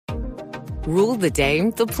Rule the day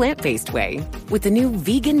the plant-based way with the new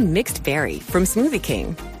vegan mixed berry from Smoothie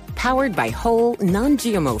King. Powered by whole,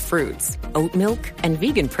 non-GMO fruits, oat milk, and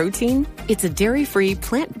vegan protein, it's a dairy-free,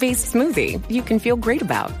 plant-based smoothie you can feel great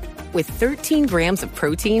about. With 13 grams of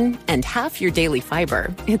protein and half your daily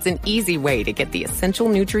fiber, it's an easy way to get the essential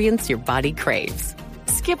nutrients your body craves.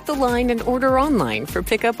 Skip the line and order online for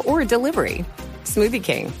pickup or delivery. Smoothie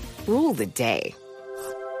King. Rule the day.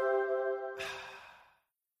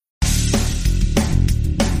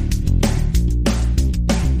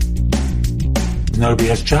 No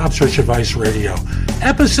BS Job Search Advice Radio,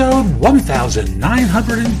 episode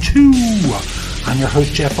 1902. I'm your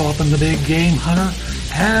host, Jeff Altman, the Big Game Hunter,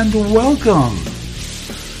 and welcome.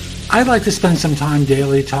 I'd like to spend some time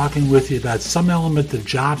daily talking with you about some element of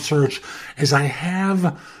job search, as I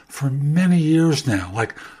have for many years now.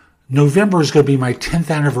 Like, November is going to be my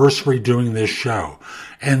 10th anniversary doing this show.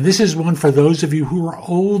 And this is one for those of you who are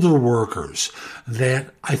older workers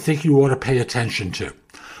that I think you ought to pay attention to.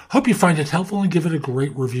 Hope you find it helpful and give it a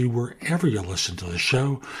great review wherever you listen to the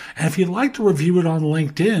show. And if you'd like to review it on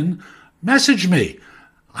LinkedIn, message me.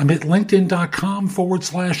 I'm at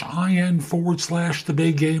linkedin.com/IN/The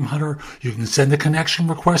Big Game Hunter. You can send a connection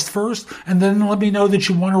request first, and then let me know that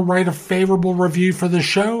you want to write a favorable review for the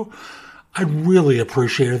show. I'd really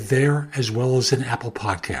appreciate it there, as well as in Apple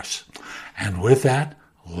Podcasts. And with that,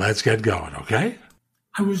 let's get going, okay?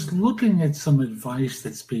 I was looking at some advice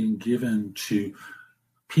that's being given to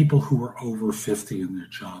people who are over 50 in their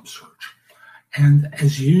job search. And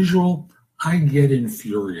as usual, I get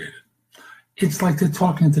infuriated. It's like they're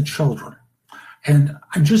talking to children. And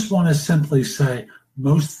I just want to simply say,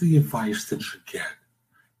 most of the advice that you get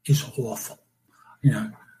is awful. You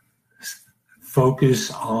know, focus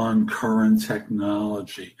on current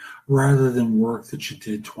technology rather than work that you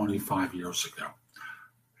did 25 years ago.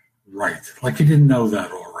 Right, like you didn't know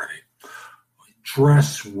that already.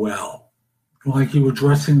 Dress well. Like you were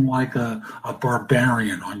dressing like a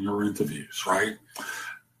barbarian on your interviews, right?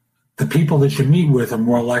 The people that you meet with are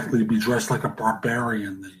more likely to be dressed like a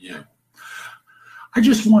barbarian than you. I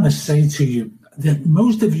just want to say to you that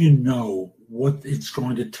most of you know what it's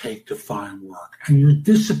going to take to find work, and you're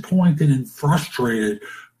disappointed and frustrated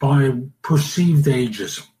by perceived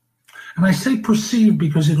ageism. And I say perceived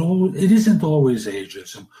because it isn't always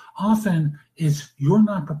ageism. Often it's you're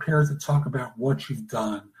not prepared to talk about what you've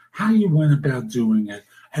done, how you went about doing it,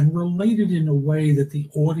 and relate it in a way that the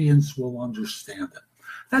audience will understand it.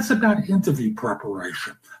 That's about interview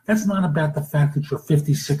preparation. That's not about the fact that you're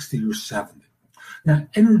 50, 60, or 70. Now,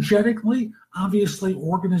 energetically, obviously,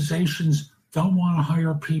 organizations don't want to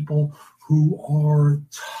hire people who are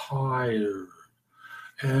tired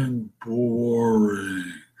and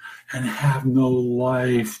boring and have no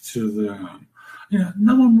life to them. You know,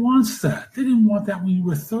 no one wants that. They didn't want that when you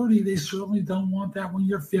were 30. They certainly don't want that when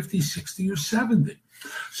you're 50, 60, or 70.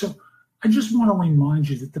 So I just want to remind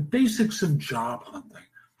you that the basics of job hunting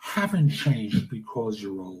haven't changed because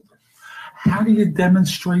you're older. How do you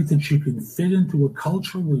demonstrate that you can fit into a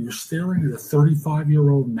culture where you're staring at a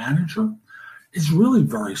 35-year-old manager? It's really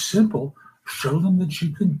very simple. Show them that you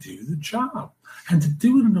can do the job, and to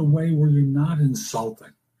do it in a way where you're not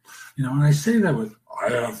insulting. You know, and I say that with, I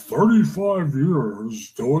have 35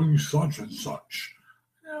 years doing such and such.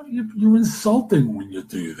 You know, you're insulting when you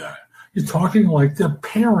do that. You're talking like their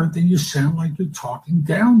parent, and you sound like you're talking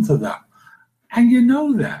down to them. And you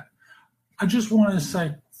know that. I just want to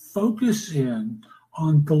say, focus in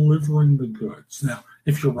on delivering the goods. Now,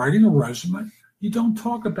 if you're writing a resume, you don't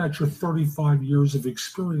talk about your 35 years of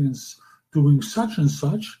experience doing such and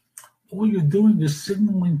such. All you're doing is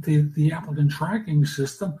signaling to the applicant tracking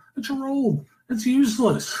system that you're old. It's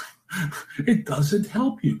useless. It doesn't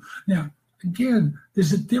help you. Now, again,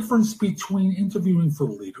 there's a difference between interviewing for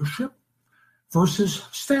leadership versus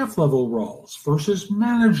staff level roles versus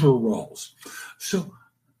manager roles. So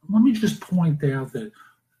let me just point out that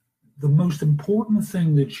the most important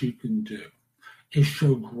thing that you can do is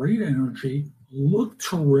show great energy, look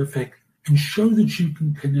terrific, and show that you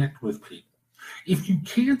can connect with people. If you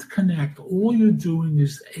can't connect, all you're doing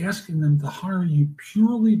is asking them to hire you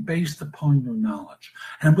purely based upon your knowledge.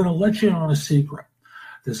 And I'm going to let you in on a secret.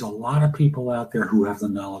 There's a lot of people out there who have the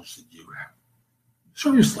knowledge that you have.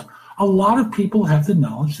 Seriously, a lot of people have the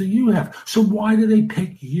knowledge that you have. So why do they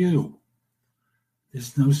pick you?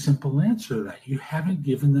 There's no simple answer to that. You haven't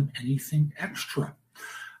given them anything extra.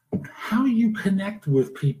 How you connect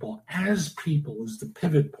with people as people is the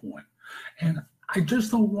pivot point. And I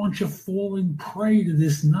just don't want you falling prey to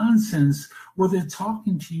this nonsense where they're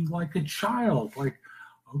talking to you like a child. Like,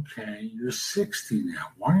 okay, you're 60 now.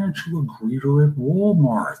 Why aren't you a greeter at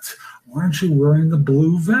Walmart? Why aren't you wearing the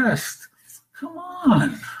blue vest? Come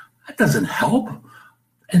on. That doesn't help.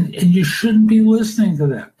 And you shouldn't be listening to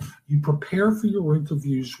that. You prepare for your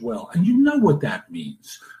interviews well, and you know what that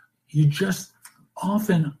means. You just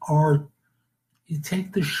often you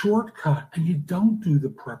take the shortcut and you don't do the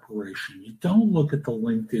preparation. You don't look at the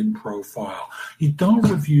LinkedIn profile. You don't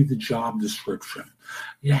review the job description.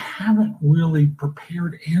 You haven't really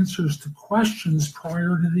prepared answers to questions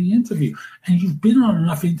prior to the interview. And you've been on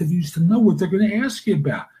enough interviews to know what they're going to ask you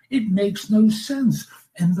about. It makes no sense.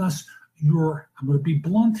 And thus, I'm going to be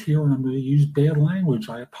blunt here and I'm going to use bad language.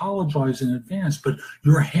 I apologize in advance, but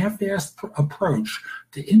your half-assed approach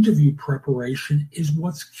to interview preparation is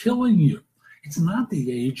what's killing you. It's not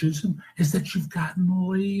the ageism, it's that you've gotten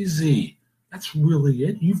lazy. That's really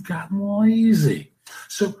it. You've gotten lazy.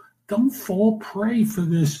 So don't fall prey for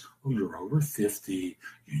this, you're over 50,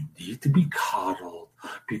 you need to be coddled,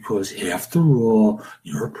 because after all,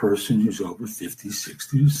 you're a person who's over 50,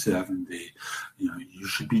 60, or 70. You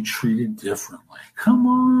should be treated differently. Come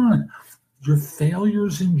on. Your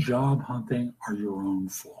failures in job hunting are your own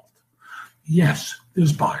fault. Yes,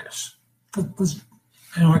 there's bias.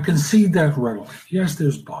 I concede that readily. Yes,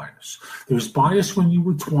 there's bias. There's bias when you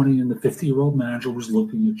were 20 and the 50-year-old manager was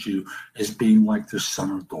looking at you as being like their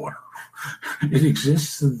son or daughter. It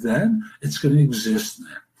exists then. It's going to exist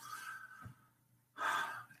now.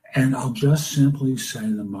 And I'll just simply say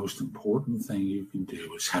the most important thing you can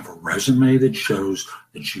do is have a resume that shows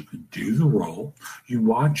that you can do the role. You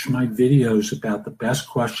watch my videos about the best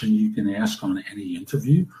question you can ask on any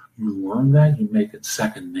interview. You learn that. You make it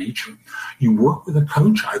second nature. You work with a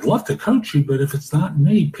coach. I'd love to coach you, but if it's not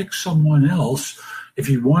me, pick someone else. If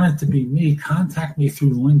you want it to be me, contact me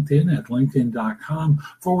through LinkedIn at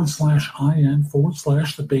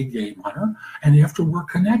linkedin.com/IN/The Big Game Hunter. And after we're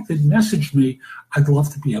connected, message me. I'd love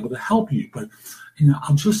to be able to help you. But,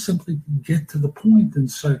 I'll just simply get to the point and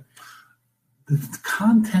say the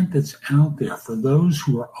content that's out there for those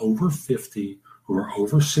who are over 50, who are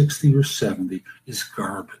over 60 or 70 is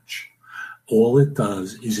garbage. All it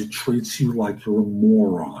does is it treats you like you're a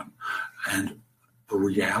moron. And the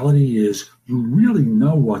reality is you really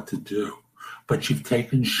know what to do, but you've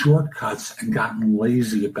taken shortcuts and gotten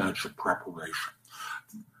lazy about your preparation.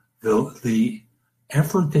 The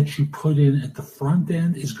effort that you put in at the front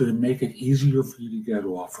end is going to make it easier for you to get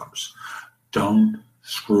offers. Don't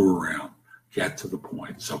screw around. Get to the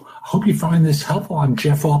point. So I hope you find this helpful. I'm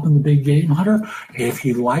Jeff Altman, the Big Game Hunter. If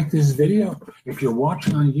you like this video, if you're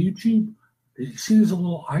watching on YouTube, you see there's a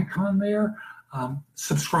little icon there.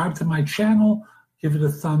 Subscribe to my channel. Give it a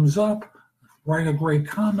thumbs up. Write a great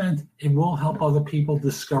comment. It will help other people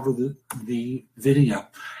discover the video.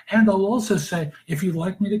 And I'll also say, if you'd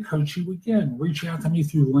like me to coach you again, reach out to me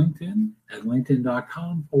through LinkedIn at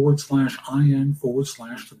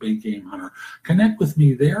linkedin.com/IN/The Big Game Hunter. Connect with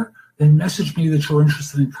me there. Then message me that you're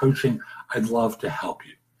interested in coaching. I'd love to help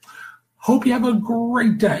you. Hope you have a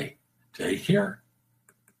great day. Take care.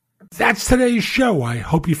 That's today's show. I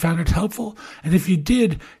hope you found it helpful. And if you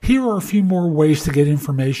did, here are a few more ways to get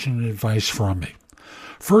information and advice from me.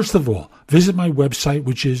 First of all, visit my website,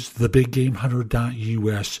 which is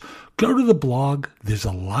thebiggamehunter.us. Go to the blog. There's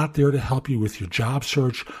a lot there to help you with your job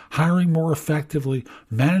search, hiring more effectively,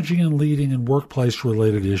 managing and leading, and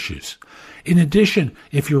workplace-related issues. In addition,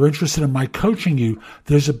 if you're interested in my coaching you,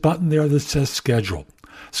 there's a button there that says schedule.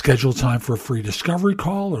 Schedule time for a free discovery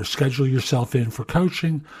call or schedule yourself in for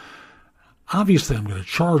coaching. Obviously, I'm going to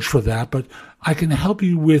charge for that, but I can help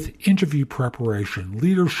you with interview preparation,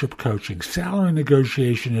 leadership coaching, salary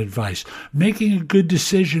negotiation advice, making a good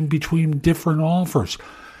decision between different offers,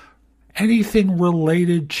 anything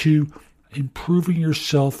related to improving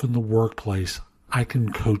yourself in the workplace, I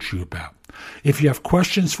can coach you about. If you have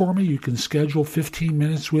questions for me, you can schedule 15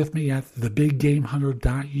 minutes with me at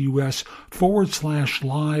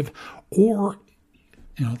thebiggamehunter.us/live, or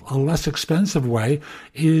a less expensive way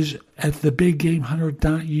is at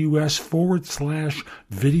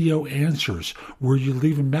thebiggamehunter.us/video answers, where you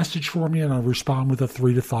leave a message for me and I'll respond with a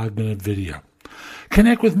 3 to 5 minute video.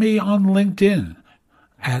 Connect with me on LinkedIn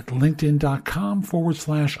at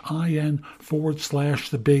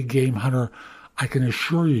linkedin.com/IN/The Big Game Hunter. I can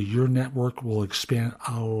assure you your network will expand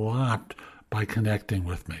a lot by connecting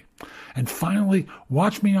with me. And finally,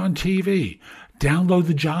 watch me on TV. Download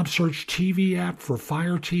the Job Search TV app for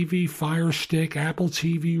Fire TV, Fire Stick, Apple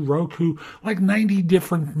TV, Roku, like 90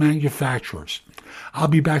 different manufacturers. I'll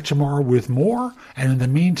be back tomorrow with more, and in the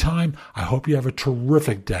meantime, I hope you have a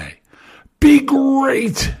terrific day. Be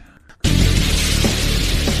great!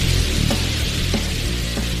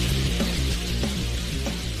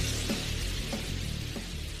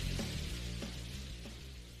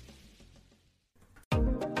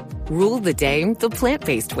 Rule the day the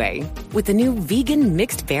plant-based way with the new vegan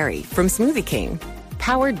mixed berry from Smoothie King.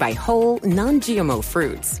 Powered by whole, non-GMO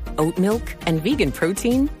fruits, oat milk, and vegan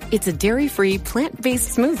protein, it's a dairy-free,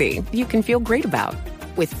 plant-based smoothie you can feel great about.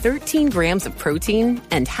 With 13 grams of protein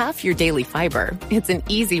and half your daily fiber, it's an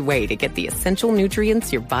easy way to get the essential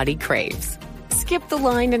nutrients your body craves. Skip the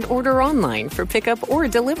line and order online for pickup or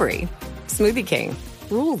delivery. Smoothie King.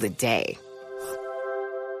 Rule the day.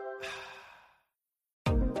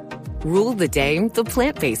 Rule the day the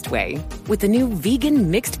plant-based way with the new vegan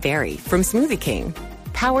mixed berry from Smoothie King.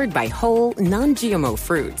 Powered by whole, non-GMO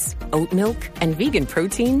fruits, oat milk, and vegan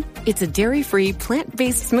protein, it's a dairy-free,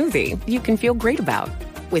 plant-based smoothie you can feel great about.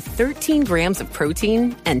 With 13 grams of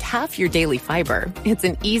protein and half your daily fiber, it's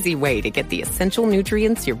an easy way to get the essential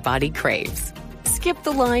nutrients your body craves. Skip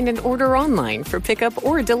the line and order online for pickup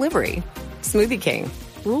or delivery. Smoothie King.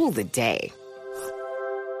 Rule the day.